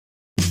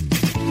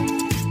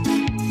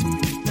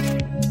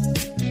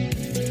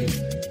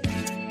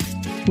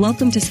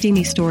Welcome to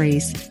Steamy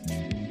Stories.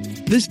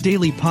 This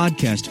daily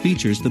podcast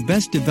features the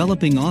best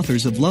developing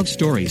authors of love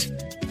stories,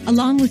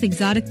 along with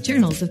exotic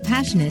journals of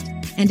passionate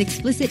and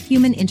explicit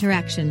human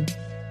interaction.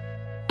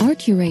 Our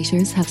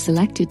curators have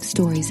selected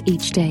stories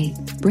each day,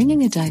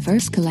 bringing a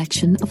diverse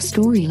collection of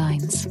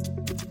storylines.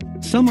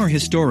 Some are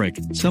historic,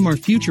 some are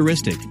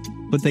futuristic,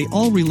 but they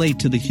all relate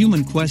to the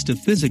human quest of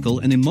physical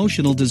and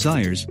emotional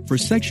desires for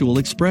sexual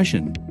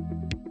expression.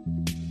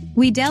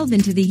 We delve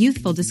into the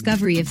youthful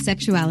discovery of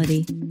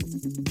sexuality.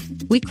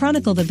 We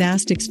chronicle the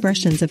vast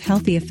expressions of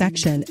healthy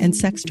affection and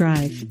sex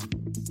drive.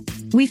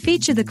 We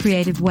feature the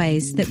creative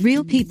ways that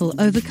real people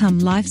overcome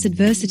life's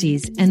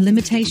adversities and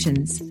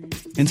limitations,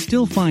 and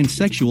still find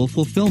sexual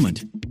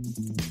fulfillment.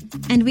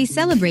 And we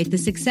celebrate the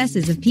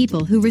successes of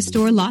people who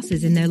restore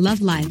losses in their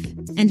love life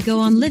and go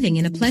on living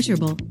in a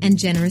pleasurable and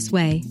generous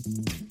way.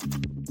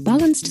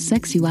 Balanced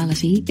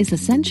sexuality is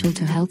essential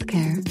to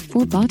healthcare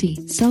for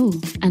body, soul,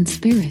 and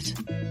spirit.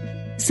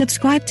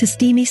 Subscribe to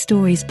Steamy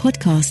Stories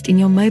podcast in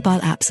your mobile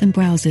apps and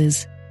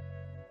browsers.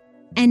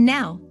 And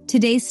now,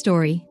 today's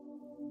story.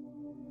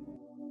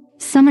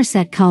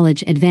 Sommerset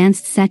College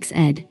Advanced Sex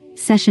Ed,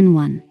 Session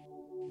 1.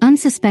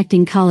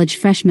 Unsuspecting college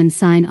freshmen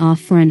sign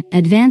off for an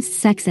Advanced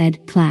Sex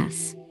Ed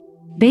class.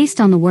 Based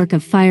on the work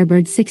of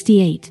Firebird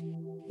 68.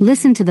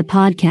 Listen to the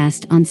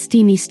podcast on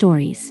Steamy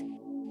Stories.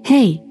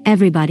 Hey,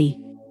 everybody.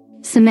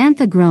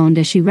 Samantha groaned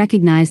as she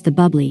recognized the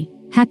bubbly,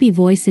 happy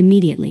voice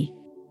immediately.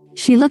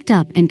 She looked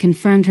up and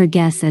confirmed her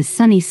guess as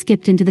Sunny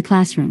skipped into the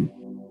classroom.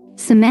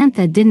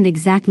 Samantha didn't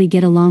exactly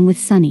get along with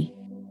Sunny.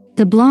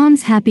 The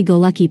blonde's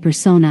happy-go-lucky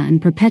persona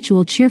and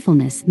perpetual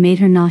cheerfulness made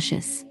her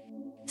nauseous.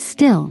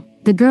 Still,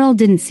 the girl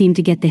didn't seem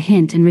to get the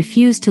hint and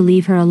refused to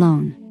leave her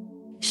alone.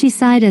 She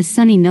sighed as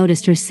Sunny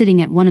noticed her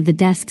sitting at one of the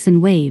desks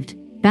and waved,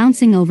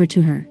 bouncing over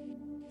to her.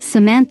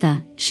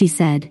 "Samantha," she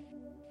said.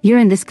 "You're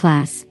in this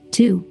class,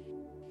 too."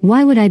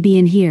 "Why would I be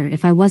in here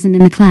if I wasn't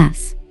in the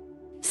class?"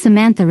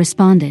 Samantha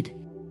responded.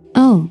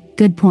 "Oh,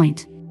 good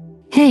point.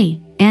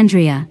 Hey,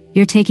 Andrea,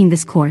 you're taking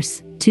this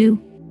course, too?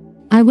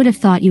 I would have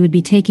thought you would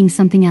be taking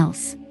something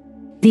else.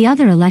 The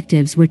other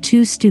electives were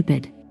too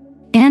stupid."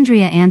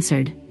 Andrea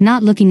answered,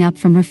 not looking up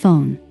from her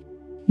phone.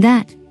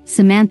 That,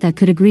 Samantha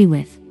could agree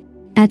with.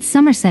 At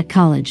Sommerset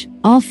College,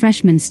 all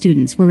freshman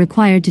students were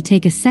required to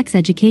take a sex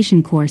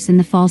education course in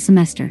the fall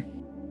semester.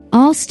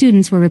 All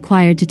students were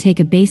required to take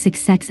a basic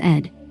sex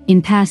ed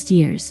in past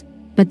years.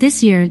 But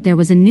this year there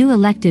was a new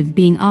elective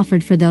being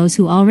offered for those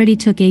who already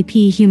took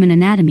AP Human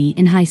Anatomy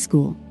in high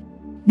school.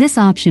 This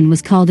option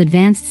was called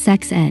Advanced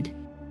Sex Ed.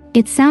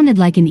 It sounded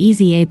like an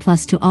easy A+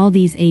 to all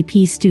these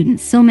AP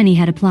students, so many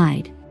had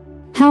applied.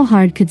 How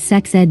hard could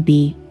sex ed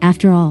be,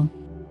 after all?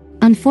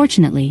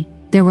 Unfortunately,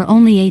 there were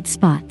only 8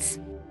 spots.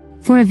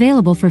 4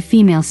 available for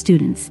female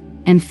students,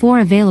 and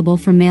 4 available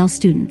for male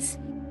students.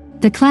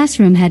 The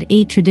classroom had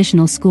 8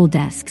 traditional school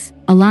desks,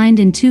 aligned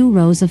in 2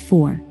 rows of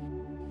 4.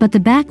 But the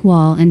back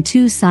wall and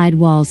 2 side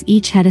walls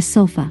each had a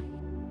sofa.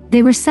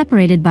 They were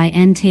separated by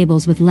end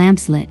tables with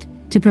lamps lit,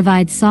 to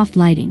provide soft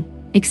lighting,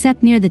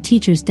 except near the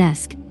teacher's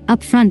desk.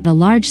 Up front, a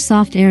large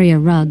soft area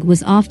rug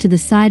was off to the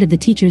side of the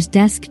teacher's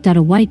desk. A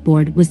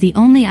whiteboard was the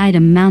only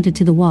item mounted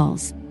to the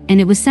walls,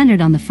 and it was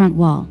centered on the front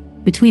wall,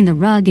 between the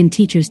rug and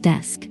teacher's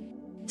desk.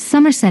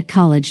 Sommerset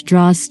College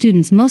draws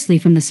students mostly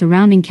from the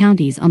surrounding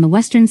counties on the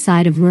western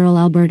side of rural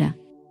Alberta.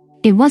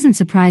 It wasn't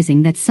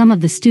surprising that some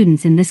of the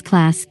students in this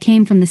class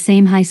came from the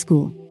same high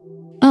school.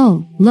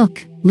 "Oh,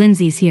 look,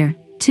 Lindsay's here,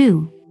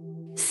 too."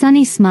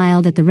 Sunny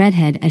smiled at the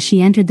redhead as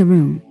she entered the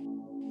room.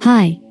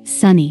 "Hi,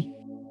 Sunny,"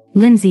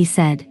 Lindsay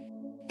said.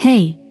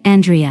 "Hey,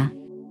 Andrea."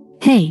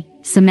 "Hey,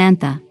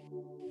 Samantha."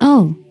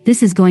 "Oh,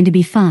 this is going to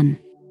be fun."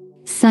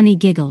 Sunny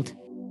giggled.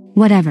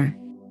 "Whatever."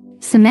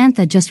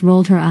 Samantha just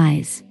rolled her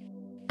eyes.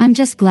 "I'm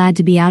just glad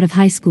to be out of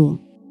high school.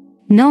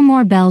 No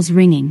more bells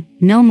ringing,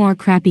 no more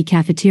crappy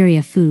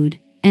cafeteria food,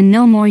 and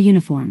no more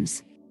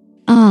uniforms."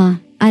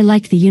 I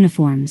like the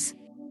uniforms,"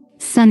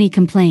 Sunny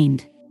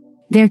complained.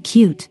 "They're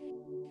cute."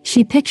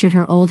 She pictured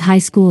her old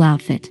high school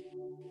outfit.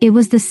 It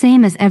was the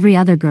same as every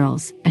other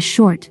girl's, a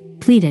short,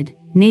 pleated,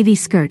 navy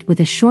skirt with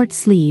a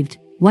short-sleeved,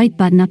 white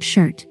button-up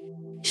shirt.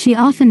 She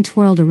often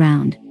twirled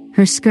around,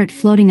 her skirt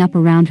floating up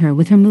around her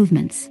with her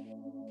movements.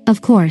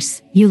 "Of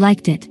course, you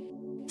liked it,"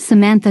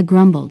 Samantha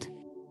grumbled.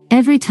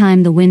 "Every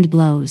time the wind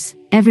blows,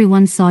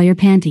 everyone saw your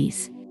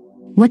panties."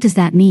 "What does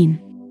that mean?"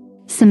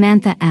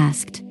 Samantha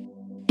asked.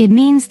 "It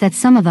means that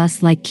some of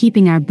us like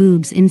keeping our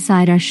boobs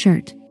inside our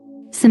shirt."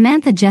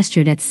 Samantha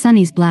gestured at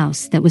Sunny's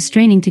blouse that was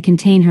straining to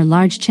contain her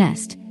large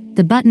chest,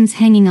 the buttons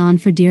hanging on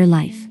for dear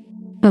life.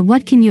 "But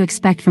what can you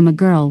expect from a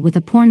girl with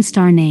a porn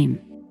star name?"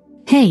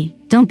 "Hey,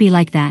 don't be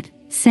like that,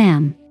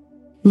 Sam,"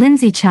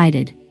 Lindsay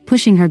chided,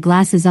 pushing her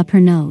glasses up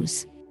her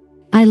nose.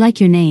 "I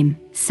like your name,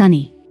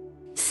 Sunny."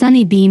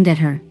 Sunny beamed at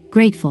her,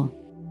 grateful.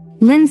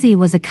 Lindsay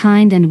was a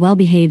kind and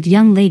well-behaved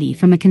young lady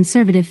from a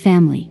conservative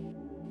family.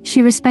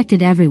 She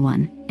respected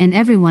everyone, and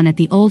everyone at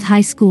the old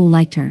high school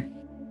liked her.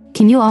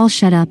 "Can you all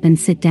shut up and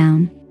sit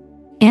down?"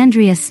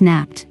 Andrea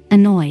snapped,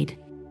 annoyed.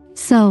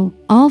 So,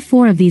 all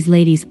 4 of these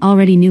ladies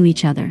already knew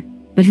each other,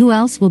 but who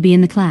else will be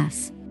in the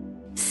class?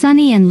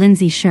 Sunny and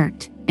Lindsay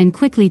shirked, and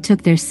quickly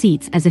took their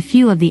seats as a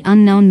few of the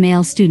unknown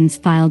male students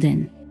filed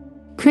in.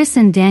 Chris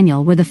and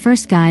Daniel were the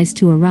first guys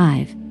to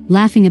arrive,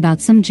 laughing about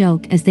some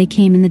joke as they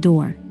came in the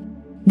door.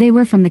 They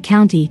were from the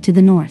county to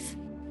the north.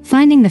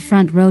 Finding the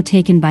front row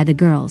taken by the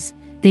girls,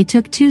 they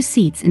took 2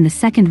 seats in the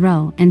second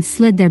row and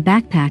slid their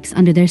backpacks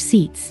under their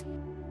seats.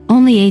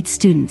 Only 8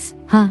 students,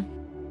 huh?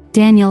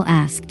 Daniel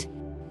asked.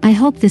 I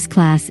hope this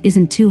class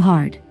isn't too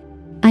hard.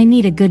 I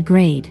need a good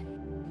grade.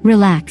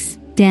 Relax,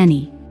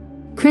 Danny.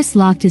 Chris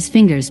locked his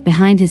fingers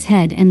behind his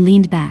head and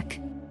leaned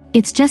back.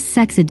 It's just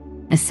sex ed,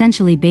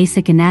 essentially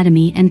basic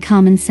anatomy and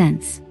common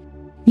sense.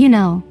 You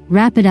know,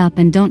 wrap it up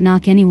and don't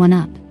knock anyone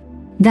up.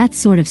 That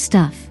sort of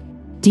stuff.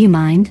 Do you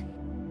mind?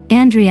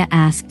 Andrea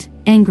asked,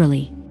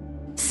 angrily.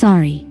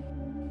 Sorry.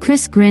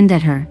 Chris grinned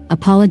at her,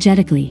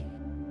 apologetically.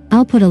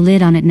 I'll put a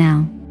lid on it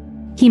now.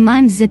 He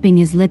mimed zipping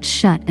his lips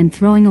shut and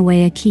throwing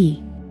away a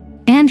key.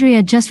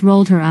 Andrea just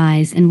rolled her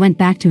eyes and went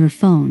back to her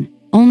phone,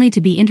 only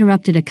to be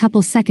interrupted a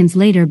couple seconds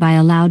later by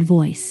a loud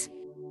voice.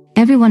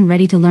 Everyone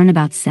ready to learn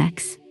about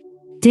sex?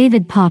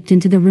 David popped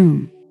into the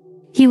room.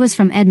 He was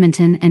from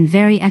Edmonton and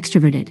very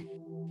extroverted.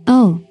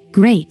 Oh,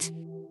 great.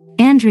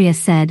 Andrea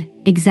said,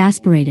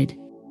 exasperated.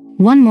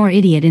 One more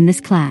idiot in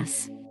this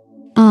class.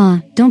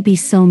 Don't be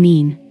so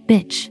mean,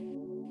 bitch.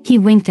 He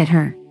winked at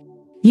her.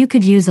 You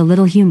could use a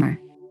little humor.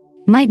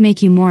 Might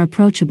make you more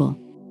approachable.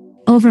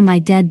 Over my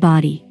dead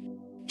body.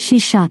 She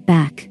shot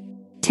back.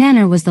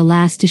 Tanner was the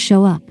last to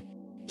show up.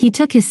 He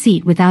took his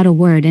seat without a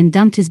word and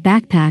dumped his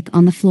backpack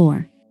on the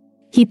floor.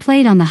 He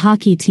played on the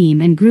hockey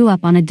team and grew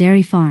up on a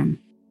dairy farm.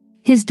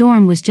 His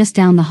dorm was just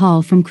down the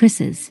hall from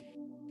Chris's.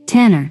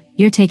 Tanner,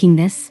 you're taking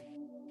this?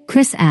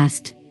 Chris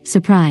asked,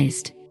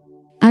 surprised.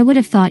 I would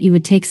have thought you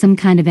would take some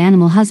kind of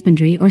animal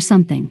husbandry or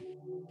something.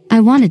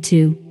 I wanted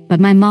to, but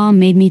my mom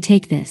made me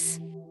take this.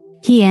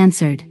 He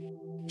answered.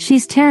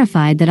 She's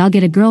terrified that I'll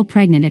get a girl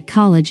pregnant at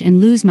college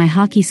and lose my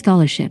hockey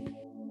scholarship.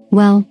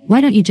 Well, why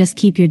don't you just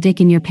keep your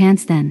dick in your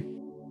pants then?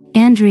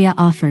 Andrea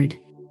offered.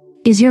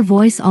 Is your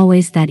voice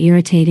always that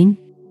irritating?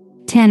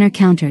 Tanner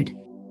countered.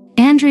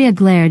 Andrea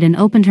glared and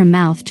opened her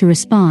mouth to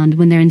respond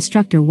when their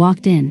instructor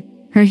walked in,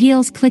 her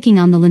heels clicking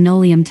on the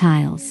linoleum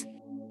tiles.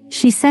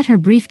 She set her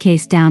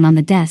briefcase down on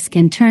the desk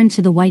and turned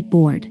to the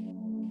whiteboard.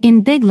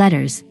 In big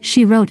letters,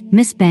 she wrote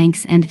Miss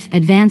Banks and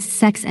Advanced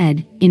Sex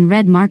Ed in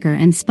red marker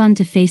and spun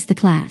to face the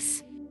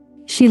class.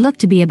 She looked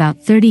to be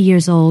about 30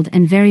 years old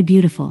and very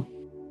beautiful.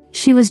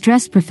 She was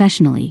dressed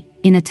professionally,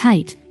 in a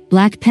tight,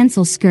 black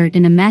pencil skirt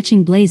and a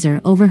matching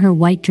blazer over her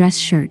white dress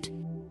shirt.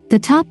 The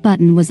top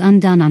button was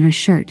undone on her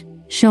shirt,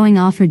 showing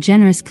off her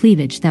generous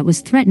cleavage that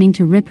was threatening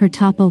to rip her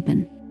top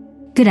open.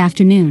 Good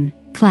afternoon,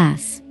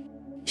 class.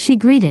 She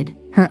greeted,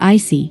 her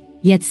icy,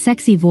 yet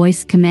sexy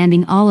voice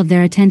commanding all of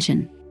their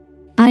attention.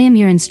 I am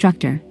your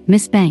instructor,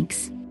 Miss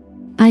Banks.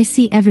 I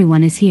see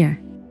everyone is here.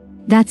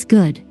 That's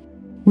good.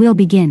 We'll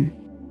begin.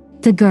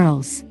 The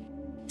girls.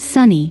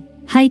 Sunny,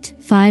 height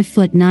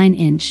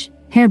 5'9",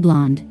 hair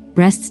blonde,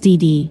 breasts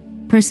DD,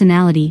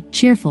 personality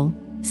cheerful,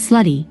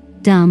 slutty,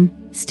 dumb,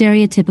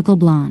 stereotypical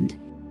blonde.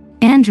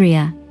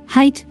 Andrea,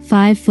 height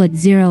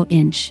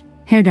 5'0",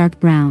 hair dark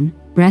brown,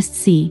 breasts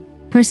C,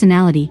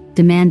 personality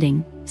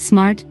demanding,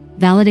 smart,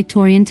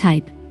 valedictorian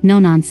type, no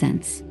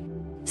nonsense.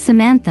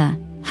 Samantha,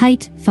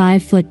 height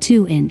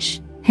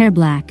 5'2", hair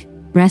black,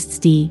 breasts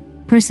D,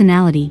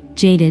 personality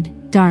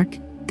jaded, dark,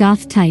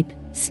 goth type,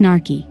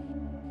 snarky.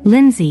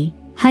 Lindsay,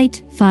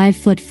 height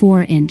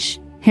 5'4",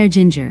 hair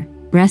ginger,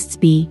 breasts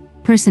B,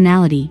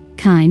 personality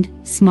kind,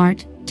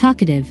 smart,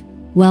 talkative,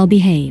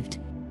 well-behaved.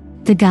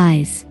 The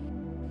guys.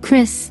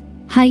 Chris,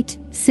 height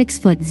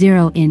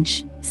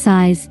 6'0",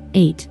 size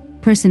 8,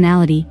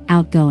 personality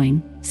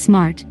outgoing,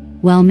 smart,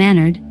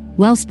 well-mannered,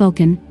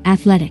 well-spoken,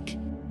 athletic.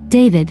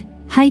 David,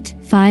 height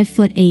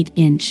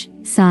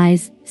 5'8",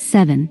 size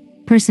 7,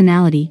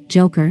 personality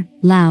joker,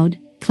 loud,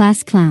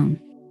 class clown.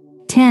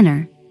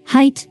 Tanner,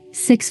 height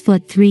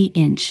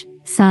 6'3",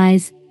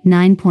 size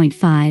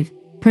 9.5,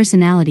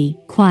 personality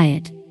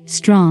quiet,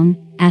 strong,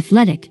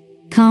 athletic,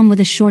 calm with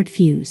a short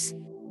fuse.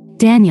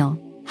 Daniel,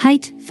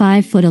 height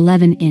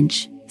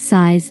 5'11",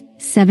 size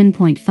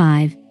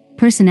 7.5,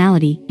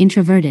 personality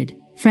introverted,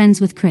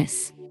 friends with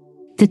Chris.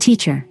 The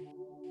teacher.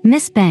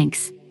 Miss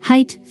Banks,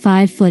 height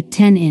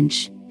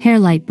 5'10", hair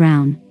light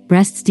brown,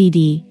 breasts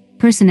DD,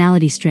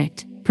 personality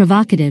strict,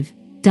 provocative,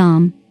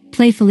 dom,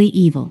 playfully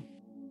evil.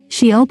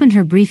 She opened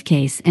her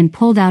briefcase and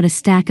pulled out a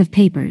stack of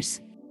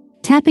papers.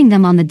 Tapping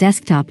them on the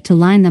desktop to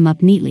line them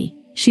up neatly,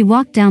 she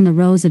walked down the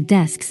rows of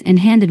desks and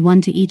handed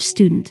one to each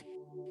student.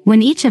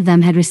 When each of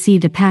them had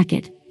received a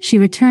packet, she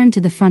returned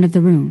to the front of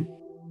the room.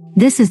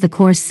 This is the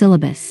course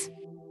syllabus.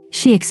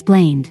 She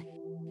explained.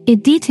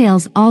 It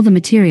details all the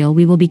material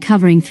we will be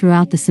covering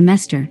throughout the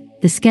semester,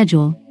 the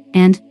schedule,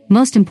 and,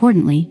 most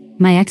importantly,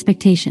 my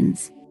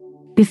expectations.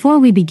 Before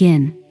we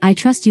begin, I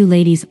trust you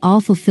ladies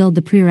all fulfilled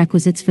the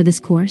prerequisites for this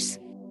course?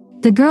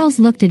 The girls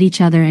looked at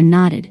each other and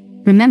nodded,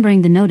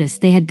 remembering the notice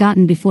they had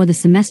gotten before the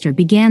semester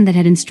began that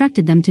had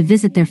instructed them to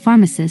visit their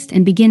pharmacist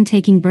and begin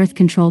taking birth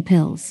control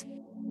pills.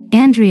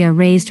 Andrea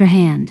raised her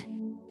hand.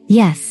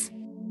 Yes.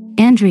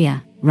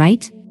 Andrea,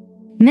 right?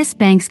 Miss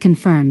Banks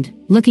confirmed,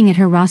 looking at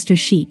her roster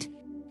sheet.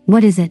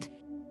 What is it?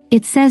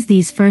 It says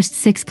these first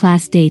 6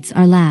 class dates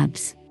are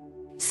labs.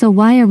 So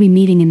why are we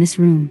meeting in this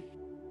room?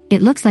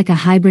 It looks like a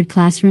hybrid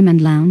classroom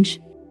and lounge.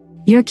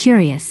 You're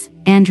curious,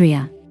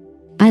 Andrea.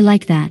 I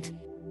like that.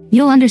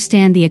 You'll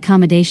understand the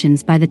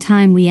accommodations by the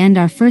time we end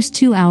our first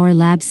 2-hour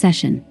lab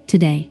session,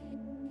 today.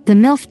 The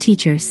MILF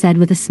teacher said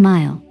with a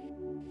smile.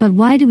 But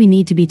why do we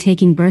need to be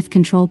taking birth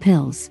control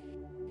pills?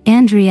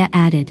 Andrea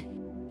added.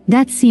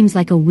 That seems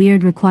like a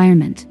weird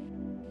requirement.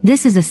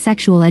 This is a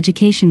sexual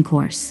education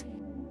course.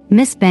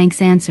 Miss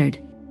Banks answered.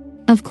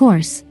 Of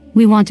course,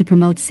 we want to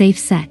promote safe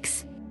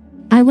sex.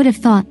 I would have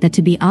thought that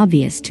to be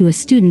obvious to a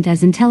student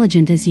as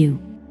intelligent as you.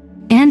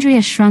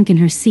 Andrea shrunk in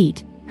her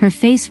seat, her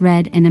face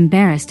red and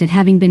embarrassed at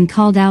having been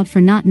called out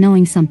for not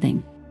knowing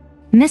something.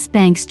 Miss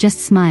Banks just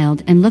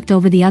smiled and looked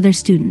over the other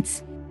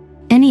students.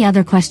 Any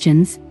other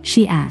questions?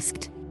 She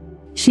asked.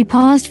 She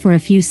paused for a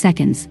few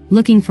seconds,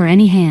 looking for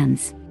any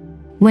hands.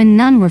 When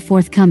none were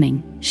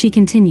forthcoming, she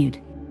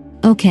continued.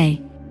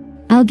 Okay.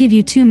 I'll give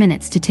you 2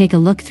 minutes to take a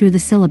look through the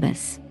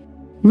syllabus.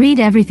 Read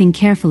everything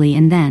carefully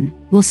and then,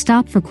 we'll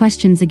stop for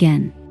questions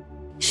again.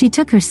 She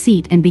took her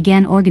seat and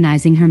began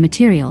organizing her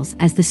materials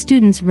as the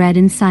students read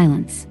in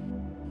silence.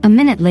 A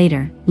minute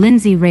later,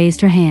 Lindsay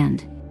raised her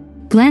hand.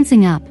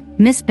 Glancing up,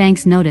 Miss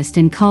Banks noticed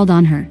and called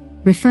on her,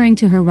 referring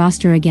to her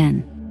roster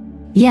again.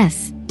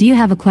 Yes, do you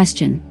have a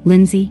question,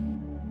 Lindsay?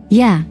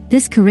 Yeah,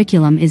 this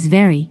curriculum is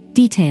very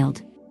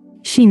detailed.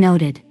 She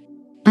noted.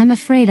 I'm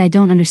afraid I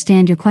don't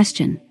understand your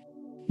question.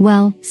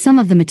 Well, some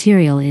of the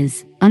material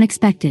is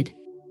unexpected.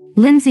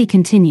 Lindsay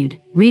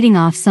continued, reading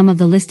off some of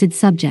the listed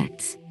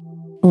subjects.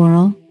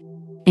 Oral?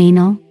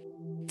 Anal?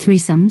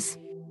 Threesomes?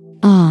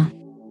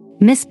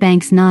 Miss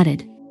Banks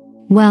nodded.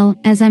 Well,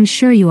 as I'm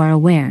sure you are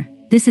aware,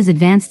 this is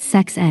advanced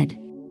sex ed.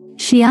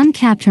 She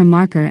uncapped her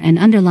marker and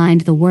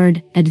underlined the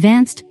word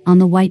advanced on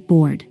the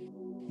whiteboard.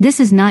 This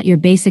is not your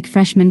basic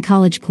freshman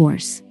college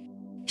course.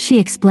 She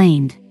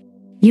explained.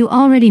 You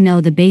already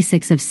know the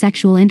basics of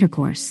sexual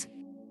intercourse.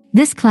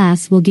 This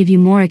class will give you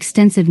more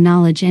extensive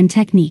knowledge and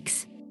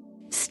techniques.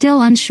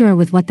 Still unsure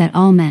with what that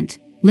all meant,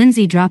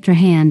 Lindsay dropped her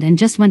hand and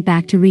just went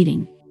back to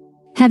reading.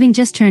 Having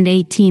just turned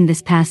 18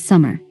 this past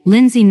summer,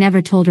 Lindsay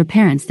never told her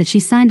parents that she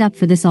signed up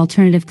for this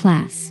alternative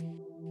class.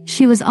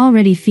 She was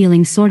already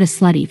feeling sorta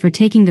slutty for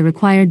taking the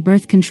required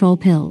birth control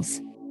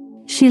pills.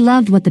 She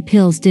loved what the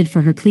pills did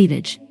for her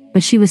cleavage,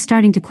 but she was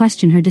starting to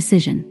question her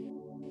decision.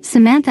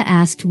 Samantha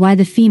asked why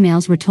the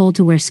females were told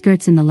to wear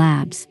skirts in the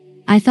labs.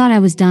 I thought I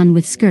was done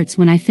with skirts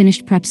when I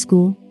finished prep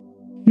school.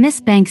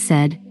 Miss Banks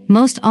said,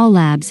 most all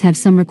labs have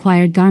some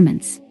required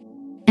garments.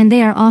 And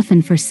they are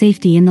often for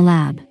safety in the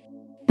lab.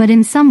 But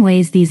in some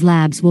ways these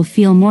labs will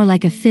feel more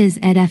like a phys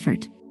ed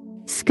effort.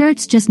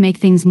 Skirts just make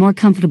things more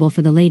comfortable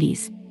for the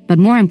ladies, but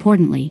more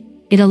importantly,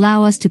 it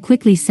allow us to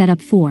quickly set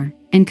up for,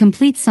 and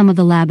complete some of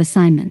the lab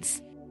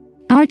assignments.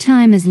 Our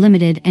time is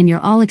limited and you're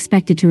all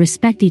expected to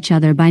respect each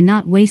other by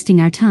not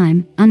wasting our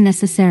time,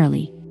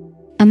 unnecessarily.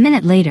 A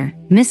minute later,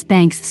 Miss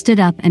Banks stood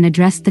up and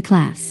addressed the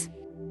class.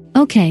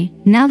 Okay,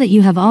 now that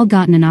you have all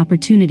gotten an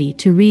opportunity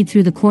to read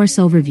through the course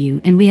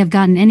overview and we have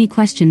gotten any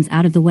questions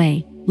out of the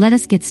way, let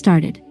us get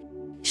started.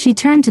 She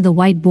turned to the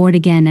whiteboard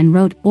again and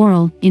wrote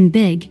oral in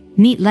big,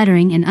 neat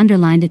lettering and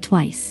underlined it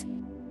twice.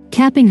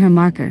 Capping her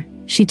marker,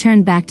 she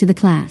turned back to the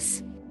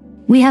class.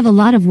 We have a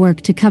lot of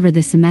work to cover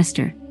this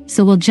semester,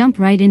 so we'll jump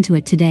right into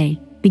it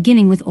today,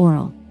 beginning with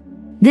oral.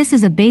 This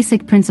is a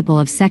basic principle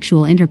of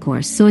sexual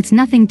intercourse, so it's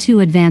nothing too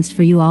advanced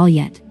for you all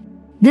yet.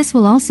 This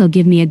will also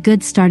give me a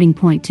good starting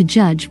point to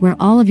judge where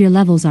all of your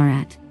levels are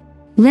at.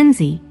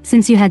 Lindsay,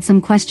 since you had some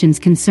questions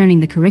concerning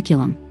the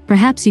curriculum,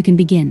 perhaps you can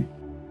begin.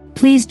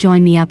 Please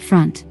join me up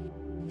front.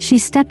 She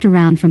stepped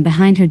around from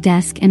behind her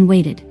desk and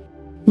waited.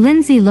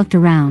 Lindsay looked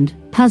around,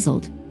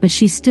 puzzled, but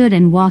she stood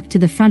and walked to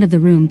the front of the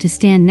room to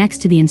stand next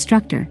to the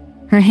instructor,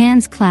 her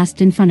hands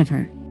clasped in front of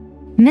her.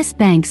 Miss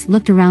Banks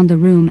looked around the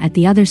room at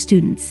the other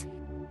students.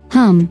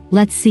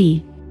 Let's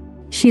see.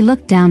 She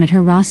looked down at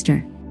her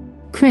roster.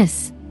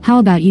 Chris, how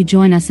about you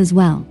join us as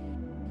well?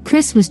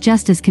 Chris was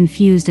just as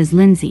confused as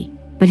Lindsay,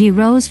 but he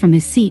rose from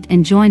his seat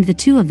and joined the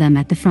two of them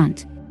at the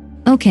front.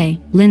 Okay,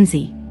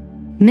 Lindsay.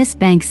 Miss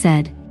Banks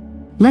said.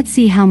 Let's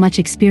see how much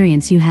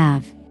experience you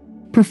have.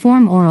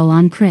 Perform oral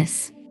on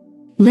Chris.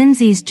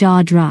 Lindsay's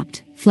jaw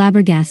dropped,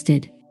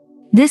 flabbergasted.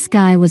 This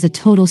guy was a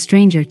total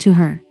stranger to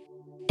her.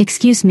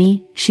 Excuse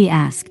me, she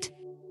asked.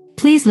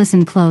 Please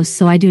listen close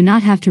so I do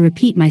not have to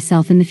repeat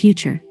myself in the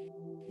future.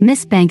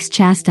 Miss Banks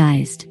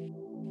chastised.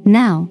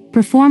 Now,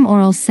 perform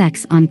oral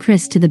sex on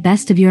Chris to the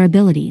best of your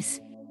abilities.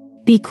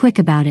 Be quick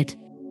about it.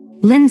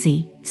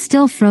 Lindsay,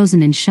 still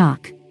frozen in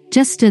shock,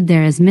 just stood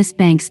there as Miss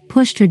Banks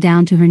pushed her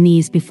down to her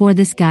knees before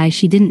this guy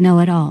she didn't know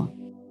at all.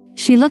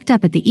 She looked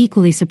up at the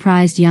equally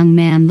surprised young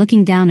man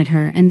looking down at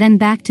her and then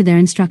back to their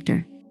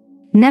instructor.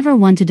 Never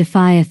one to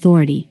defy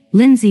authority,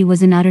 Lindsay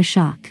was in utter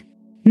shock.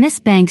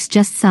 Miss Banks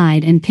just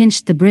sighed and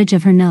pinched the bridge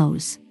of her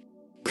nose.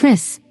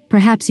 Chris,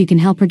 perhaps you can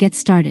help her get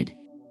started.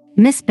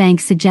 Miss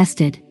Banks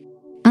suggested.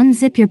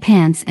 Unzip your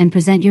pants and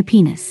present your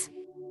penis.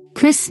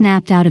 Chris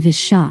snapped out of his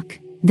shock,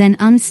 then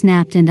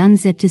unsnapped and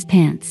unzipped his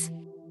pants.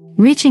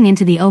 Reaching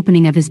into the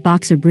opening of his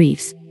boxer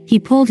briefs, he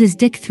pulled his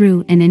dick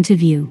through and into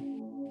view.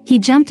 He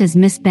jumped as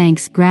Miss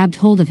Banks grabbed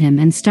hold of him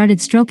and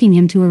started stroking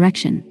him to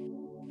erection.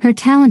 Her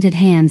talented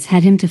hands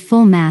had him to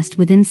full mast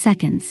within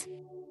seconds.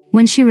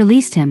 When she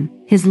released him,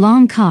 his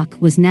long cock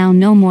was now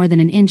no more than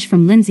an inch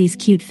from Lindsay's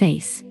cute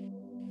face.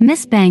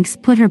 Miss Banks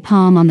put her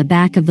palm on the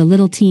back of the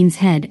little teen's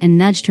head and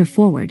nudged her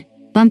forward,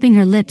 bumping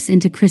her lips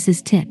into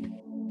Chris's tip.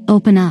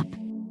 Open up,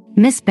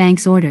 Miss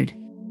Banks ordered.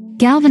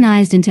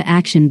 Galvanized into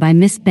action by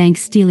Miss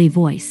Banks' steely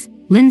voice,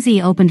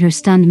 Lindsay opened her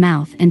stunned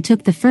mouth and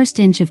took the first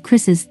inch of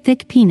Chris's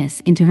thick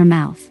penis into her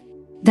mouth.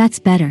 That's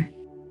better,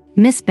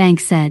 Miss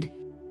Banks said.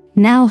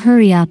 Now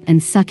hurry up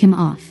and suck him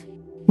off.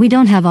 We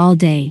don't have all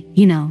day,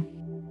 you know.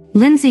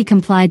 Lindsay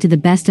complied to the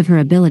best of her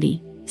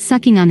ability,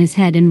 sucking on his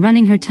head and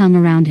running her tongue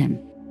around him.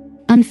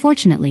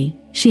 Unfortunately,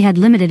 she had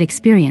limited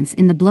experience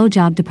in the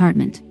blowjob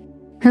department.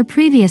 Her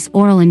previous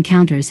oral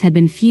encounters had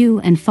been few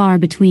and far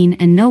between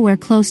and nowhere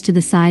close to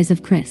the size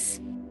of Chris.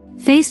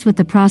 Faced with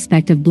the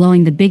prospect of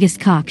blowing the biggest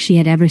cock she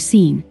had ever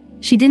seen,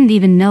 she didn't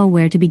even know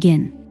where to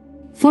begin.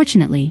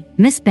 Fortunately,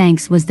 Miss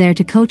Banks was there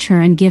to coach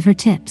her and give her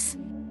tips.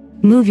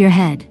 Move your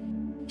head,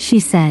 she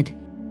said.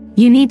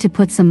 You need to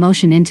put some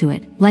motion into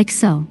it, like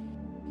so.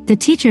 The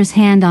teacher's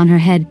hand on her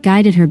head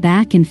guided her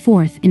back and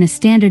forth in a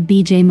standard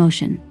BJ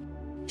motion.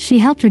 She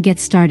helped her get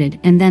started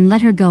and then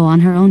let her go on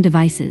her own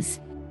devices.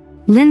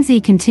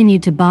 Lindsay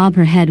continued to bob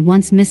her head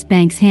once Miss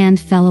Banks' hand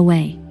fell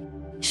away.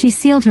 She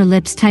sealed her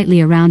lips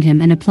tightly around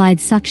him and applied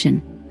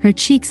suction, her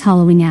cheeks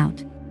hollowing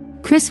out.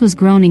 Chris was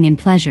groaning in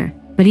pleasure,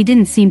 but he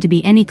didn't seem to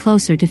be any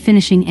closer to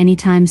finishing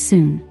anytime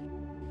soon.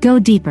 Go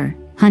deeper,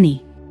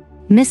 honey,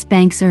 Miss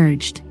Banks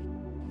urged.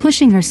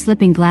 Pushing her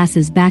slipping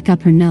glasses back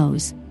up her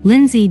nose,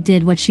 Lindsay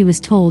did what she was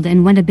told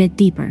and went a bit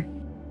deeper.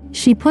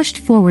 She pushed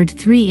forward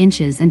 3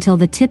 inches until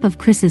the tip of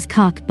Chris's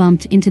cock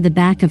bumped into the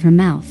back of her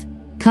mouth,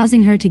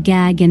 causing her to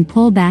gag and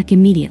pull back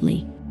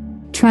immediately.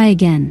 Try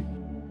again,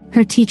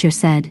 her teacher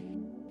said.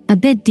 A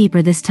bit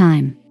deeper this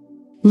time.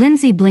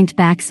 Lindsay blinked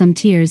back some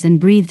tears and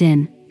breathed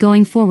in,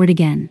 going forward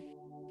again.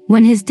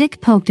 When his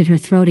dick poked at her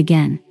throat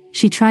again,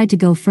 she tried to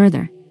go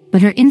further,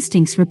 but her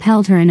instincts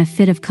repelled her in a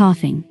fit of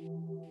coughing.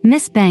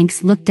 Miss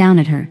Banks looked down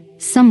at her,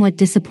 somewhat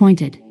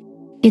disappointed.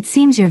 It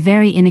seems you're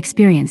very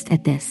inexperienced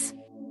at this,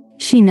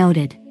 she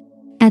noted.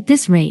 At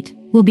this rate,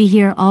 we'll be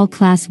here all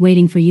class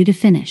waiting for you to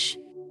finish.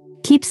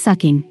 Keep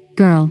sucking,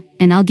 girl,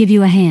 and I'll give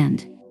you a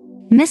hand.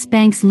 Miss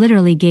Banks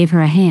literally gave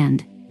her a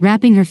hand,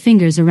 wrapping her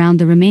fingers around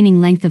the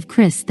remaining length of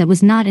Chris that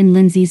was not in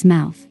Lindsay's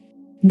mouth.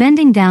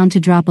 Bending down to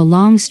drop a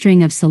long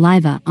string of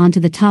saliva onto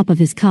the top of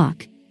his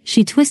cock,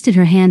 she twisted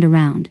her hand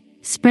around,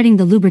 spreading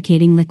the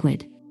lubricating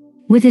liquid.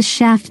 With his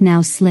shaft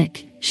now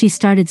slick, she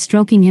started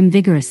stroking him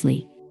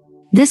vigorously.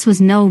 This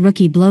was no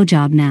rookie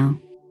blowjob now.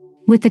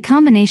 With the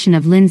combination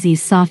of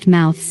Lindsay's soft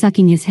mouth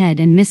sucking his head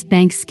and Miss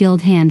Banks'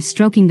 skilled hand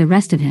stroking the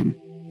rest of him,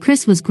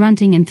 Chris was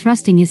grunting and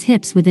thrusting his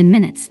hips within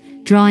minutes,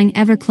 drawing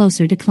ever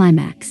closer to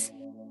climax.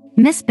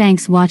 Miss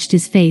Banks watched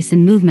his face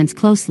and movements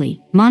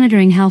closely,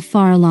 monitoring how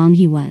far along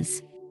he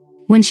was.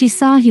 When she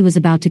saw he was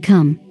about to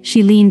come,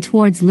 she leaned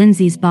towards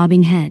Lindsay's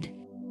bobbing head.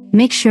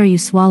 Make sure you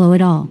swallow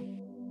it all,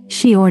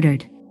 she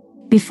ordered.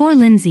 Before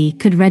Lindsay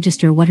could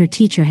register what her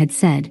teacher had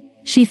said,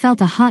 she felt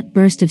a hot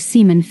burst of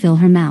semen fill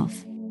her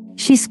mouth.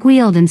 She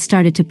squealed and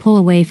started to pull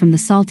away from the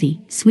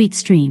salty, sweet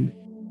stream.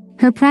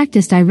 Her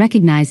practiced eye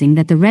recognizing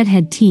that the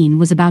redhead teen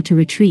was about to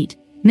retreat,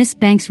 Miss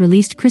Banks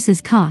released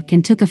Chris's cock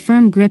and took a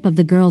firm grip of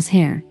the girl's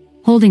hair,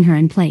 holding her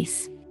in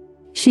place.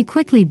 She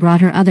quickly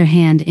brought her other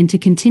hand in to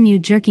continue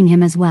jerking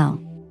him as well.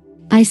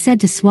 I said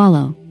to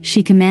swallow,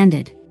 she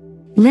commanded.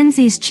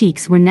 Lindsay's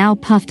cheeks were now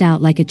puffed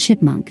out like a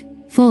chipmunk,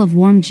 full of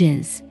warm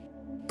jizz.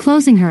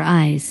 Closing her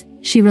eyes,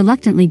 she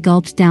reluctantly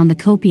gulped down the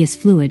copious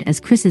fluid as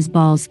Chris's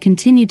balls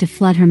continued to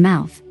flood her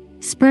mouth,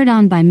 spurred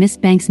on by Miss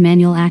Banks'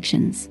 manual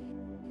actions.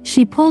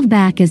 She pulled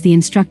back as the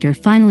instructor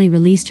finally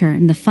released her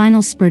and the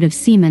final spurt of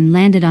semen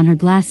landed on her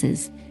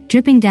glasses,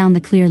 dripping down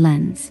the clear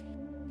lens.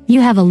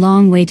 You have a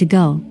long way to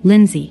go,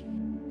 Lindsay,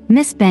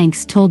 Miss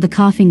Banks told the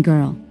coughing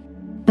girl.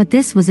 But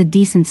this was a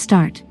decent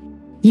start.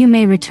 You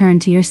may return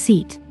to your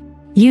seat.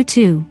 You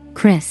too,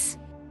 Chris.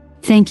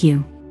 Thank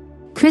you.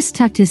 Chris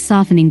tucked his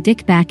softening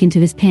dick back into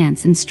his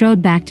pants and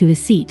strode back to his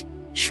seat,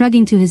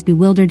 shrugging to his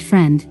bewildered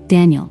friend,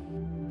 Daniel.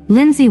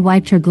 Lindsay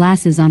wiped her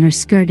glasses on her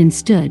skirt and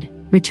stood,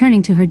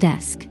 returning to her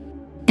desk.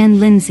 And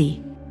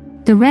Lindsay.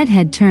 The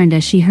redhead turned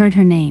as she heard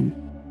her name.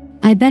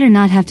 I better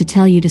not have to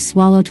tell you to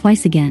swallow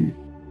twice again.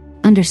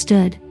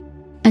 Understood?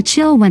 A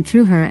chill went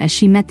through her as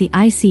she met the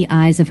icy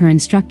eyes of her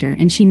instructor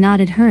and she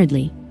nodded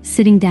hurriedly,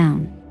 sitting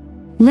down.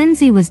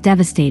 Lindsay was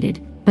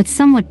devastated, but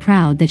somewhat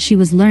proud that she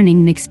was learning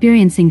and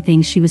experiencing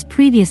things she was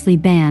previously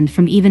banned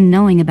from even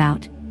knowing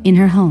about, in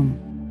her home.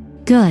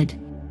 Good,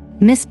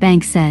 Miss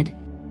Banks said.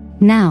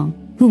 Now,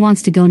 who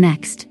wants to go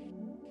next?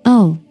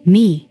 Oh,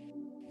 me.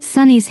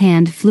 Sunny's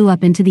hand flew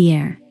up into the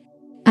air.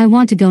 I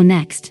want to go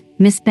next,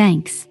 Miss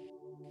Banks.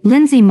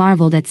 Lindsay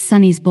marveled at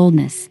Sunny's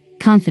boldness,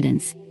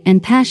 confidence,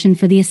 and passion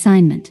for the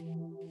assignment.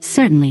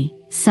 Certainly,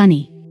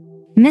 Sunny.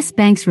 Miss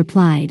Banks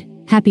replied,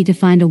 happy to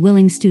find a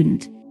willing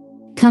student.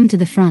 Come to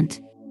the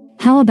front.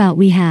 How about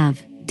we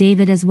have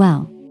David as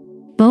well?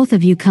 Both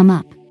of you come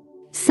up.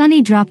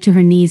 Sunny dropped to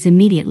her knees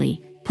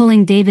immediately,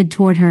 pulling David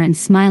toward her and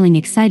smiling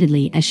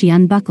excitedly as she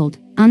unbuckled,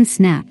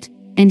 unsnapped,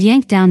 and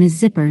yanked down his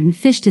zipper and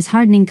fished his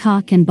hardening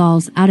cock and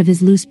balls out of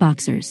his loose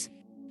boxers.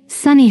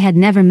 Sunny had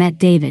never met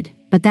David,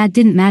 but that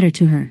didn't matter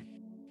to her.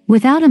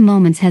 Without a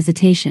moment's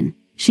hesitation,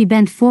 she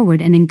bent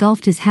forward and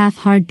engulfed his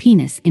half-hard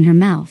penis in her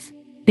mouth,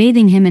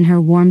 bathing him in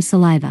her warm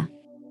saliva.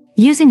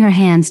 Using her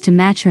hands to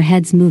match her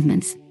head's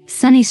movements,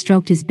 Sunny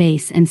stroked his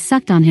base and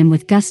sucked on him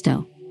with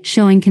gusto,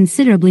 showing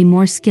considerably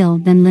more skill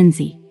than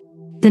Lindsay.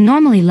 The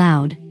normally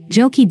loud,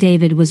 jokey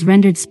David was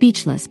rendered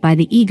speechless by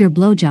the eager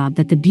blowjob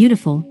that the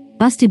beautiful,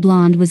 busty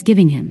blonde was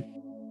giving him.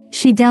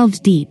 She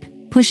delved deep,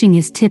 pushing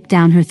his tip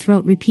down her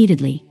throat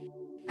repeatedly.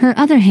 Her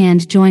other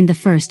hand joined the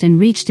first and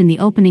reached in the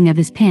opening of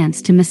his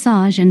pants to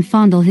massage and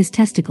fondle his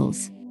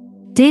testicles.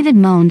 David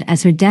moaned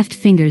as her deft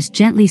fingers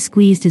gently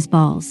squeezed his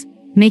balls,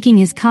 making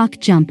his cock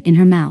jump in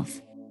her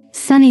mouth.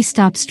 Sunny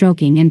stopped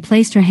stroking and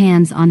placed her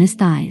hands on his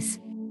thighs.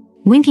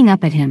 Winking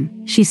up at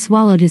him, she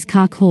swallowed his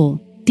cock whole,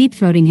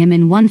 deep-throating him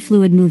in one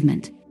fluid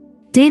movement.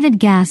 David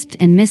gasped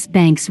and Miss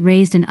Banks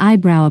raised an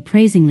eyebrow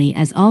appraisingly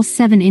as all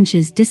 7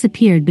 inches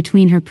disappeared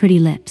between her pretty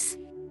lips.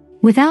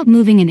 Without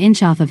moving an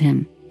inch off of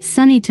him,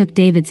 Sunny took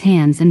David's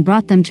hands and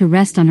brought them to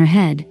rest on her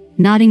head,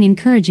 nodding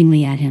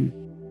encouragingly at him.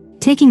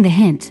 Taking the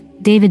hint,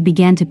 David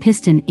began to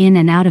piston in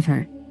and out of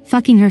her,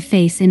 fucking her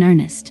face in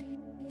earnest.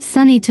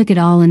 Sunny took it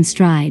all in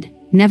stride,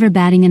 never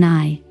batting an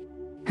eye.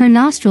 Her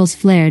nostrils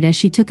flared as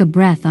she took a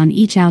breath on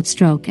each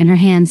outstroke and her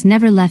hands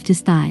never left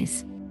his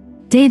thighs.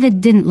 David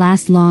didn't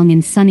last long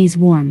in Sunny's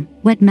warm,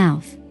 wet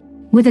mouth.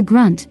 With a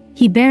grunt,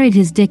 he buried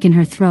his dick in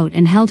her throat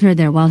and held her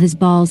there while his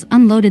balls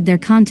unloaded their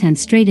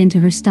contents straight into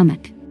her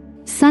stomach.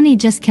 Sunny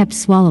just kept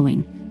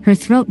swallowing, her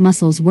throat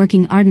muscles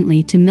working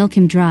ardently to milk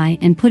him dry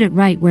and put it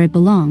right where it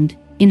belonged,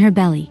 in her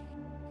belly.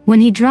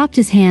 When he dropped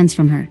his hands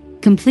from her,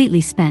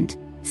 completely spent,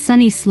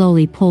 Sunny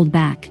slowly pulled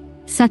back,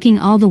 sucking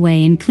all the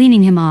way and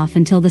cleaning him off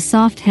until the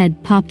soft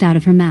head popped out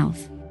of her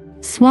mouth.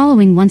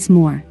 Swallowing once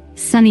more,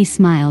 Sunny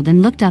smiled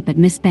and looked up at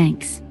Miss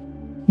Banks.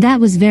 That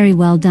was very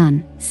well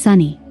done,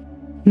 Sunny.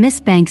 Miss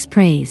Banks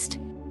praised.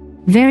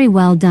 Very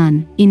well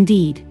done,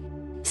 indeed.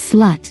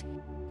 Slut.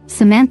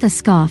 Samantha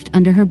scoffed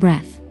under her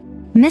breath.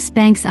 Miss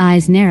Banks'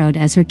 eyes narrowed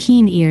as her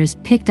keen ears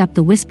picked up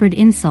the whispered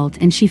insult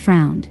and she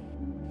frowned.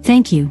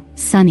 Thank you,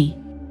 Sunny.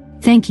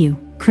 Thank you,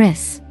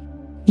 Chris.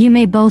 You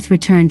may both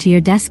return to your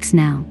desks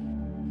now,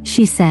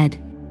 she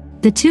said.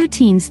 The 2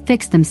 teens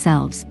fixed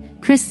themselves,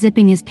 Chris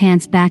zipping his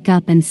pants back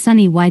up and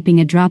Sunny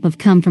wiping a drop of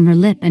cum from her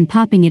lip and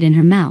popping it in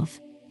her mouth,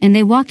 and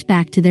they walked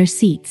back to their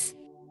seats.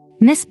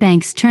 Miss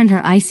Banks turned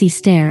her icy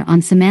stare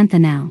on Samantha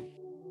now.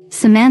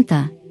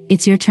 Samantha,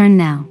 it's your turn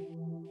now,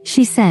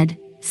 she said,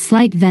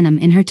 slight venom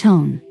in her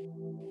tone.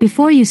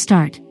 Before you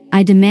start,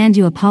 I demand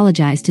you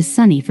apologize to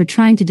Sunny for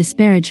trying to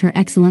disparage her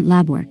excellent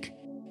lab work.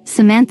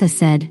 Samantha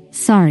said,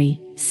 sorry,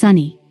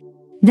 Sunny.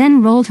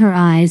 Then rolled her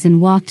eyes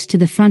and walked to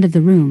the front of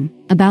the room,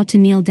 about to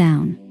kneel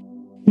down.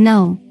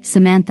 No,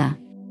 Samantha.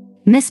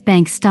 Miss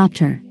Banks stopped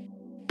her.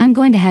 I'm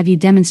going to have you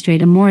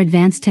demonstrate a more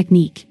advanced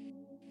technique.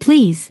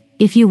 Please,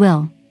 if you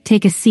will,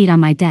 take a seat on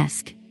my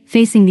desk,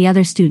 facing the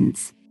other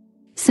students.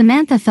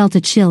 Samantha felt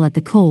a chill at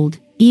the cold,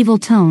 evil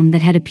tone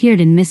that had appeared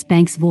in Miss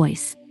Banks'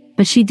 voice,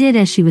 but she did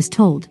as she was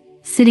told,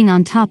 sitting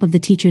on top of the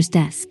teacher's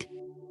desk.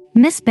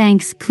 Miss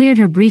Banks cleared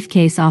her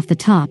briefcase off the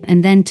top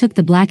and then took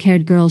the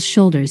black-haired girl's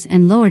shoulders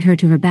and lowered her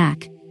to her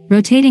back,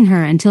 rotating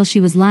her until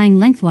she was lying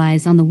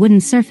lengthwise on the wooden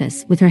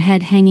surface with her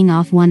head hanging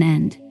off one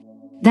end.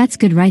 That's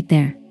good right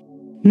there,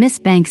 Miss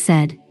Banks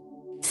said.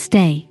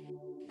 Stay.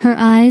 Her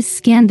eyes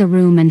scanned the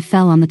room and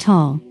fell on the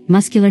tall,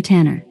 muscular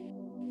Tanner.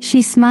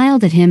 She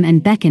smiled at him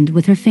and beckoned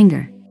with her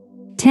finger.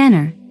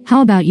 Tanner,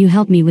 how about you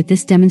help me with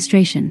this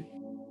demonstration?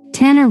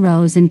 Tanner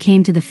rose and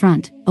came to the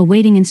front,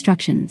 awaiting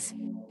instructions.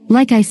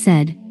 Like I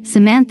said,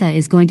 Samantha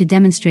is going to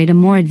demonstrate a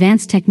more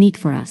advanced technique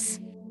for us,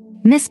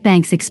 Miss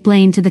Banks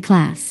explained to the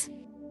class.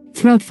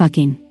 Throat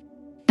fucking.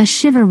 A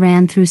shiver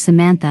ran through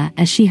Samantha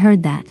as she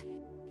heard that.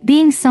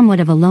 Being somewhat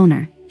of a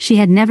loner, she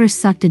had never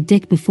sucked a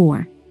dick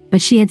before,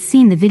 but she had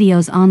seen the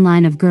videos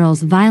online of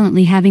girls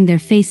violently having their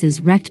faces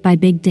wrecked by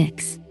big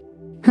dicks.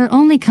 Her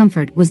only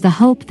comfort was the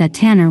hope that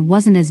Tanner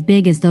wasn't as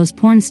big as those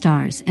porn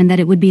stars and that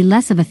it would be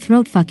less of a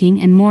throat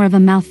fucking and more of a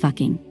mouth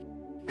fucking.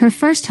 Her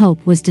first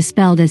hope was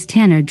dispelled as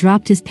Tanner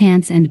dropped his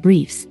pants and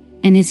briefs,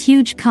 and his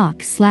huge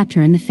cock slapped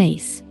her in the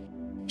face.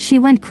 She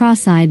went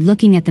cross-eyed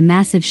looking at the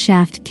massive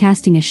shaft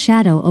casting a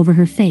shadow over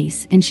her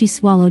face and she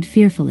swallowed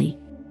fearfully.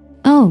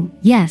 Oh,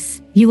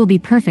 yes, you will be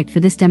perfect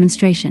for this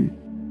demonstration,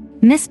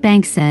 Miss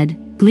Banks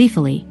said,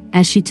 gleefully,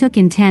 as she took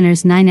in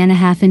Tanner's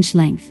 9.5-inch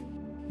length.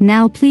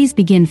 Now please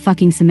begin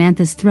fucking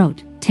Samantha's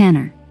throat,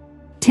 Tanner.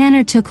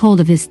 Tanner took hold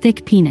of his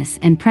thick penis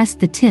and pressed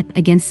the tip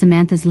against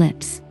Samantha's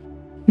lips.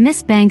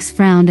 Miss Banks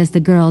frowned as the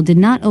girl did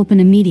not open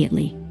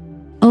immediately.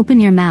 Open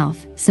your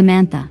mouth,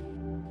 Samantha.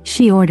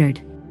 She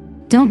ordered.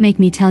 Don't make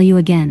me tell you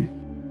again.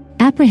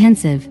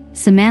 Apprehensive,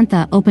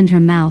 Samantha opened her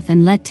mouth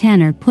and let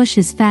Tanner push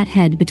his fat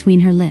head between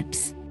her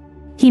lips.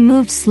 He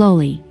moved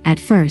slowly, at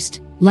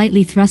first,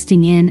 lightly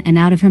thrusting in and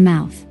out of her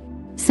mouth.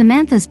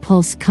 Samantha's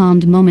pulse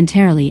calmed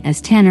momentarily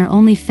as Tanner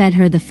only fed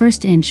her the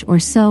first inch or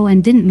so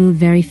and didn't move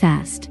very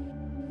fast.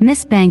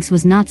 Miss Banks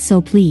was not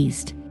so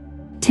pleased.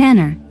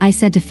 Tanner, I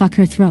said to fuck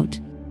her throat.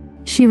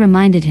 She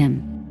reminded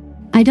him.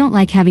 I don't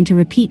like having to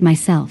repeat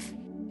myself.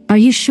 Are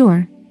you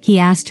sure? He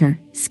asked her,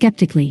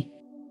 skeptically.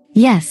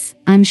 Yes,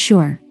 I'm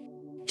sure.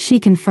 She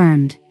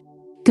confirmed.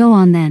 Go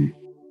on then.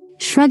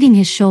 Shrugging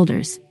his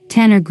shoulders,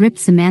 Tanner gripped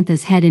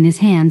Samantha's head in his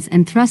hands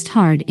and thrust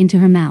hard into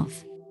her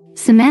mouth.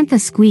 Samantha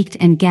squeaked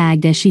and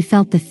gagged as she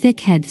felt the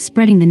thick head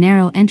spreading the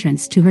narrow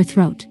entrance to her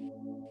throat.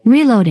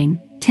 Reloading,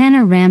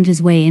 Tanner rammed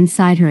his way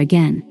inside her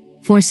again,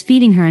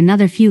 force-feeding her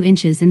another few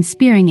inches and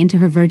spearing into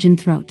her virgin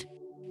throat.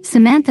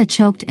 Samantha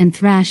choked and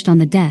thrashed on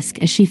the desk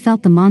as she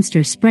felt the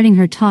monster spreading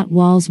her taut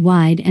walls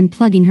wide and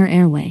plugging her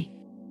airway.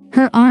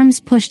 Her arms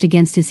pushed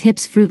against his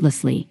hips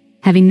fruitlessly,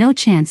 having no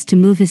chance to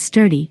move his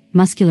sturdy,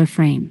 muscular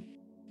frame.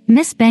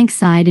 Miss Banks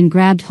sighed and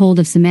grabbed hold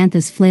of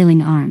Samantha's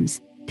flailing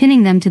arms,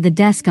 pinning them to the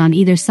desk on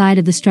either side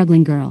of the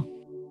struggling girl.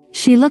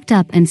 She looked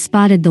up and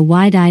spotted the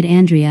wide-eyed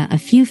Andrea a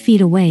few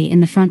feet away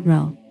in the front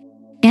row.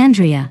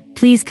 Andrea,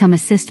 please come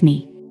assist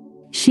me.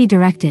 She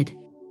directed.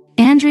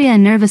 Andrea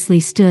nervously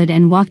stood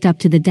and walked up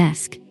to the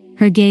desk,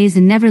 her gaze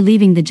never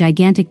leaving the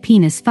gigantic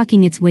penis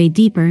fucking its way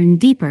deeper and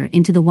deeper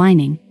into the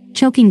whining,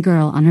 choking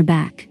girl on her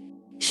back.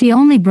 She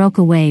only broke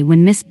away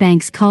when Miss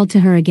Banks called to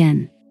her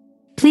again.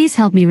 Please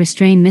help me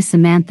restrain Miss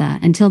Samantha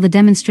until the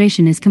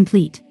demonstration is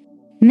complete.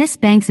 Miss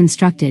Banks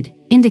instructed,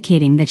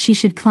 indicating that she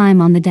should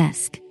climb on the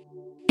desk.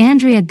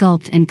 Andrea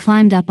gulped and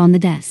climbed up on the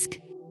desk.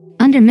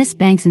 Under Miss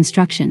Banks'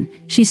 instruction,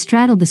 she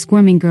straddled the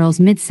squirming girl's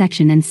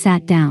midsection and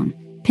sat down,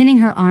 pinning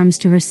her arms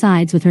to her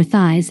sides with her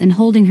thighs and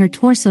holding her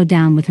torso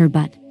down with her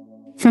butt.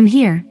 From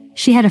here,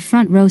 she had a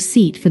front row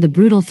seat for the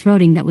brutal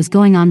throating that was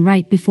going on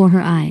right before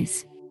her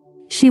eyes.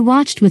 She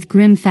watched with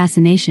grim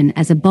fascination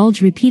as a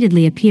bulge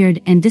repeatedly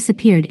appeared and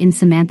disappeared in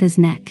Samantha's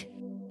neck.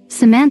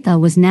 Samantha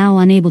was now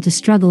unable to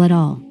struggle at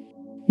all.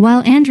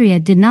 While Andrea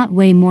did not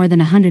weigh more than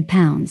 100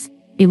 pounds,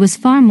 it was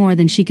far more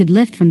than she could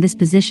lift from this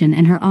position,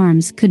 and her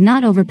arms could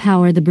not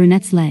overpower the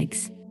brunette's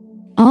legs.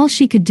 All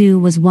she could do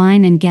was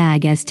whine and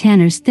gag as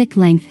Tanner's thick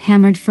length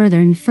hammered further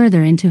and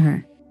further into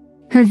her.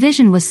 Her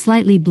vision was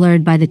slightly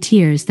blurred by the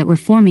tears that were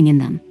forming in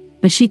them,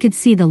 but she could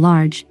see the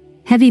large,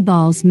 heavy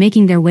balls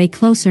making their way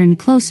closer and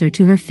closer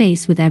to her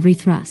face with every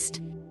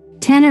thrust.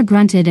 Tanner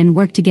grunted and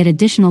worked to get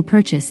additional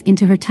purchase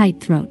into her tight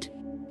throat.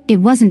 It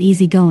wasn't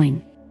easy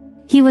going.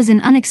 He was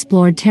in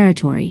unexplored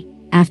territory,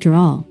 after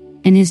all,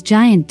 and his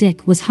giant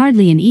dick was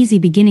hardly an easy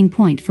beginning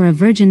point for a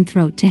virgin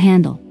throat to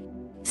handle.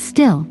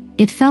 Still,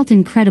 it felt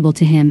incredible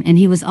to him, and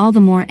he was all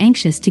the more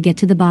anxious to get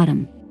to the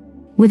bottom.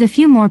 With a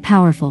few more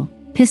powerful,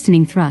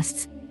 pistoning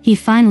thrusts, he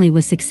finally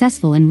was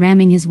successful in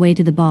ramming his way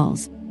to the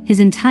balls, his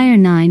entire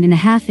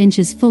 9.5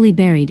 inches fully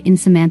buried in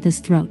Samantha's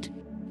throat.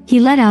 He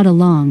let out a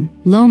long,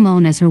 low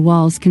moan as her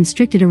walls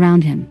constricted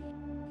around him.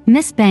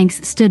 Miss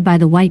Banks stood by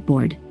the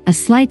whiteboard, a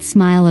slight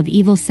smile of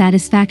evil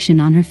satisfaction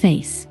on her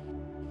face.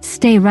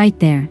 Stay right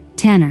there,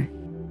 Tanner.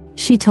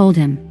 She told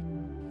him.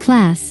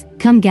 Class,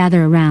 come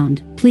gather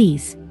around,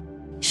 please.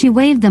 She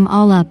waved them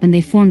all up and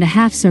they formed a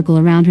half circle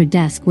around her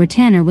desk where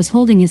Tanner was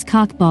holding his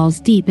cock balls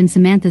deep in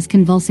Samantha's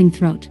convulsing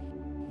throat.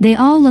 They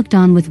all looked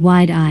on with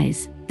wide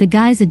eyes, the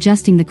guys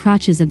adjusting the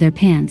crotches of their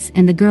pants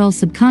and the girls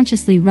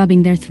subconsciously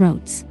rubbing their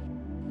throats.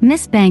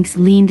 Miss Banks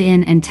leaned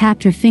in and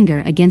tapped her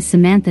finger against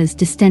Samantha's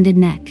distended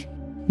neck.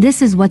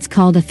 This is what's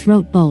called a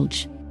throat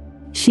bulge,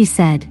 she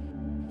said.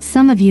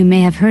 Some of you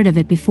may have heard of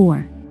it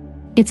before.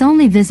 It's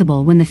only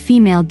visible when the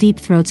female deep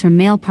throats her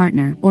male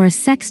partner or a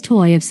sex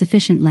toy of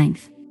sufficient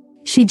length.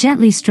 She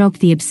gently stroked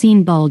the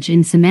obscene bulge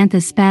in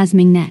Samantha's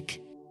spasming neck.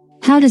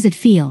 How does it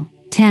feel,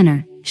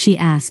 Tanner? She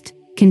asked,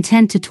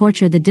 content to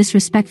torture the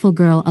disrespectful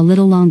girl a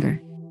little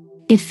longer.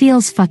 It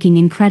feels fucking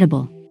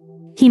incredible.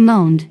 He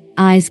moaned,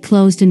 eyes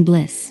closed in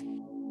bliss.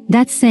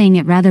 That's saying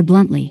it rather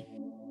bluntly.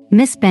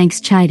 Miss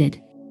Banks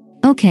chided.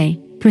 Okay,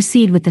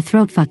 proceed with the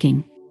throat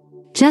fucking.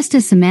 Just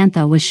as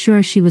Samantha was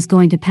sure she was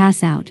going to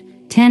pass out,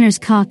 Tanner's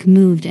cock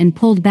moved and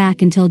pulled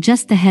back until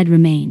just the head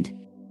remained.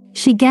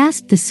 She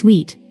gasped the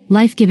sweet,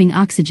 life-giving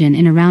oxygen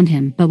in around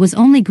him, but was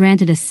only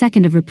granted a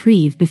second of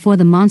reprieve before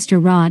the monster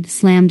rod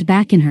slammed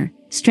back in her,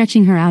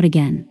 stretching her out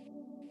again.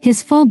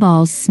 His full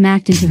balls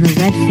smacked into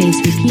her red face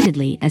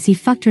repeatedly as he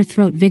fucked her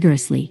throat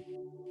vigorously.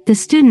 The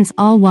students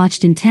all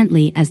watched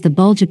intently as the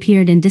bulge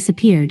appeared and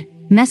disappeared,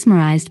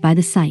 mesmerized by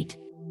the sight.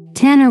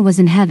 Tanner was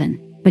in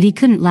heaven, but he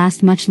couldn't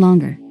last much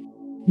longer.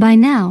 By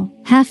now,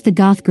 half the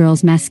goth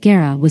girl's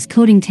mascara was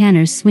coating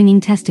Tanner's swinging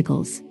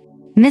testicles.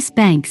 Miss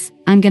Banks,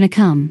 I'm gonna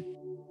come.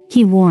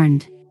 He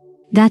warned.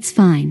 That's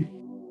fine,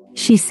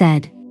 she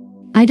said.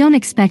 I don't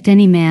expect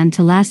any man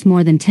to last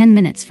more than 10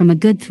 minutes from a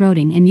good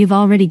throating, and you've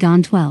already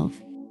gone 12.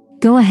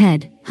 Go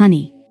ahead,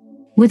 honey.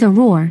 With a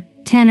roar,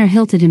 Tanner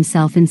hilted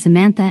himself in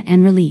Samantha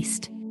and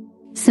released.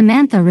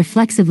 Samantha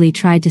reflexively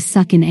tried to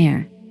suck in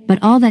air, but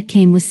all that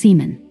came was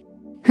semen.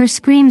 Her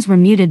screams were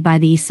muted by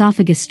the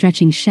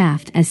esophagus-stretching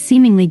shaft as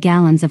seemingly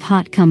gallons of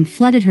hot cum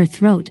flooded her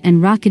throat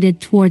and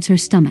rocketed towards her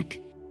stomach.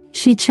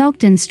 She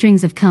choked and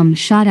strings of cum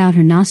shot out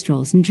her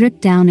nostrils and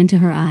dripped down into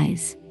her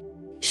eyes.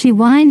 She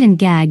whined and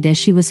gagged as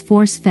she was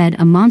force-fed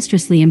a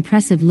monstrously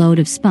impressive load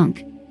of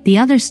spunk, the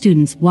other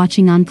students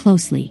watching on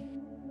closely.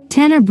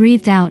 Tanner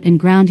breathed out and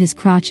ground his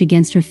crotch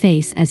against her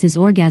face as his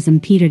orgasm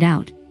petered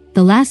out,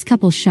 the last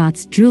couple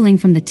shots drooling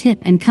from the tip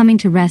and coming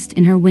to rest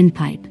in her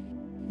windpipe.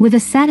 With a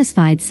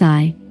satisfied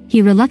sigh,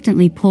 he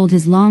reluctantly pulled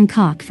his long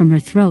cock from her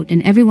throat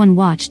and everyone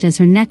watched as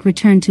her neck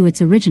returned to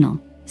its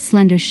original,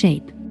 slender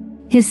shape.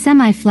 His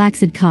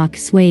semi-flaccid cock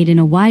swayed in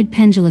a wide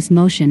pendulous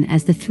motion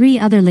as the three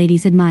other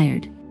ladies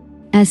admired.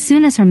 As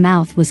soon as her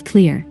mouth was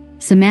clear,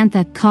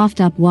 Samantha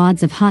coughed up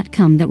wads of hot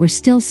cum that were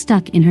still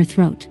stuck in her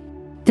throat.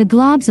 The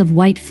globs of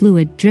white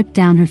fluid dripped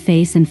down her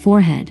face and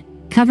forehead,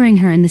 covering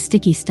her in the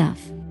sticky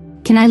stuff.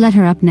 "Can I let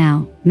her up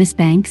now, Miss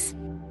Banks?"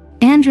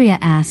 Andrea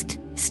asked,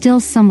 still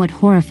somewhat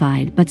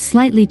horrified but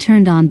slightly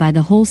turned on by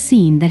the whole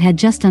scene that had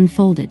just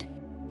unfolded.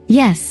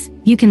 "Yes,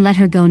 you can let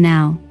her go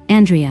now,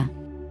 Andrea,"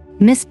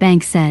 Miss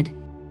Banks said.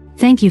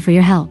 "Thank you for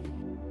your help.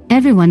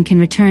 Everyone can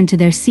return to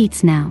their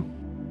seats now."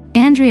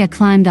 Andrea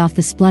climbed off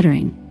the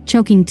spluttering,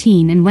 choking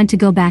teen and went to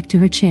go back to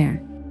her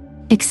chair.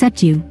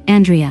 "Except you,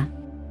 Andrea,"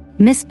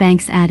 Miss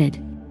Banks added.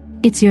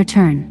 "It's your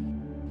turn."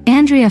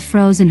 Andrea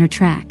froze in her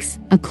tracks,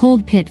 a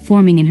cold pit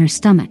forming in her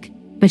stomach,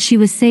 but she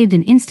was saved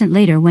an instant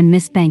later when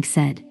Miss Banks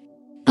said,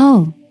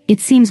 "Oh, it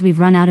seems we've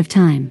run out of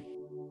time.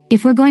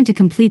 If we're going to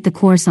complete the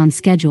course on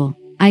schedule,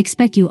 I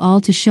expect you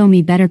all to show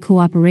me better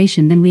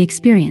cooperation than we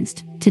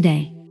experienced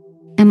today.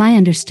 Am I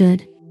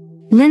understood?"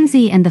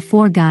 Lindsay and the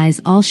four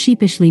guys all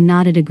sheepishly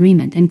nodded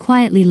agreement and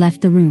quietly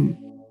left the room.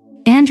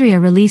 Andrea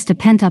released a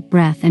pent-up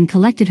breath and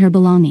collected her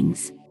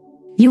belongings.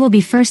 "You will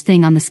be first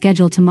thing on the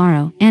schedule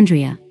tomorrow,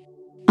 Andrea."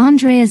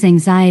 Andrea's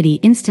anxiety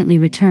instantly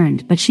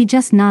returned but she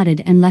just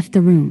nodded and left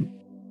the room.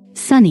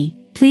 "Sunny,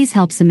 please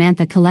help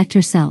Samantha collect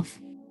herself,"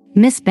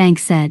 Miss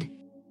Banks said.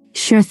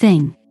 "Sure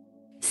thing,"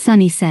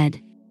 Sunny said.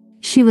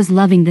 She was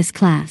loving this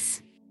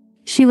class.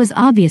 She was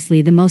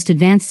obviously the most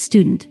advanced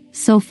student,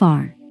 so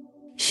far.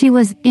 She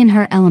was in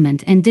her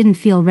element and didn't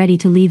feel ready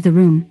to leave the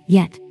room,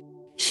 yet.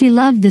 She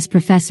loved this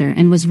professor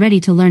and was ready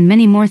to learn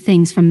many more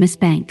things from Miss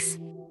Banks.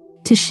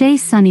 To say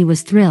Sunny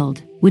was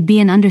thrilled would be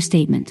an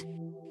understatement.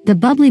 The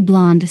bubbly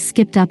blonde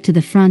skipped up to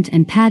the front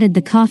and patted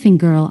the coughing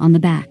girl on the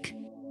back.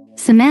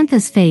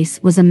 Samantha's face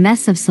was a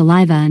mess of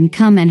saliva and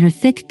cum and her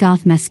thick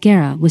goth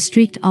mascara was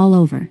streaked all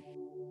over.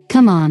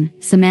 "Come on,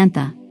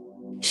 Samantha,"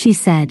 she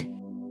said.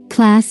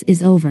 "Class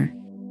is over.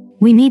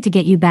 We need to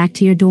get you back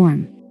to your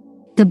dorm."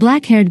 The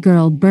black-haired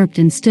girl burped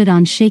and stood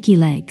on shaky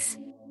legs.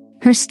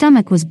 Her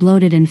stomach was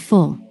bloated and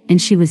full,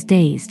 and she was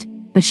dazed,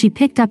 but she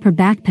picked up her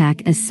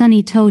backpack as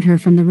Sunny towed her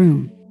from the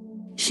room.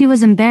 She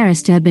was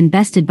embarrassed to have been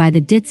bested by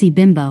the ditzy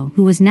bimbo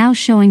who was now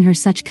showing her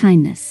such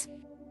kindness.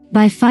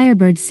 By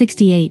Firebird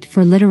 68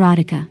 for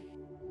Literotica.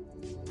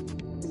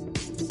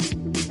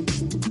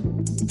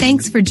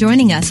 Thanks for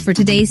joining us for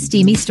today's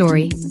steamy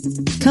story.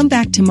 Come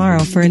back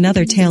tomorrow for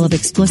another tale of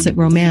explicit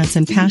romance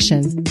and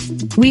passion.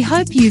 We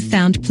hope you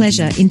found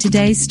pleasure in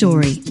today's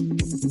story.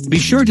 Be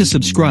sure to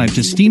subscribe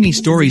to Steamy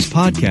Stories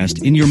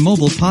podcast in your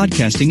mobile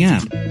podcasting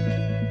app.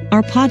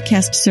 Our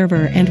podcast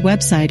server and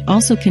website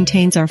also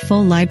contains our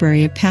full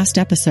library of past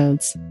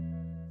episodes.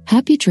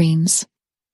 Happy dreams.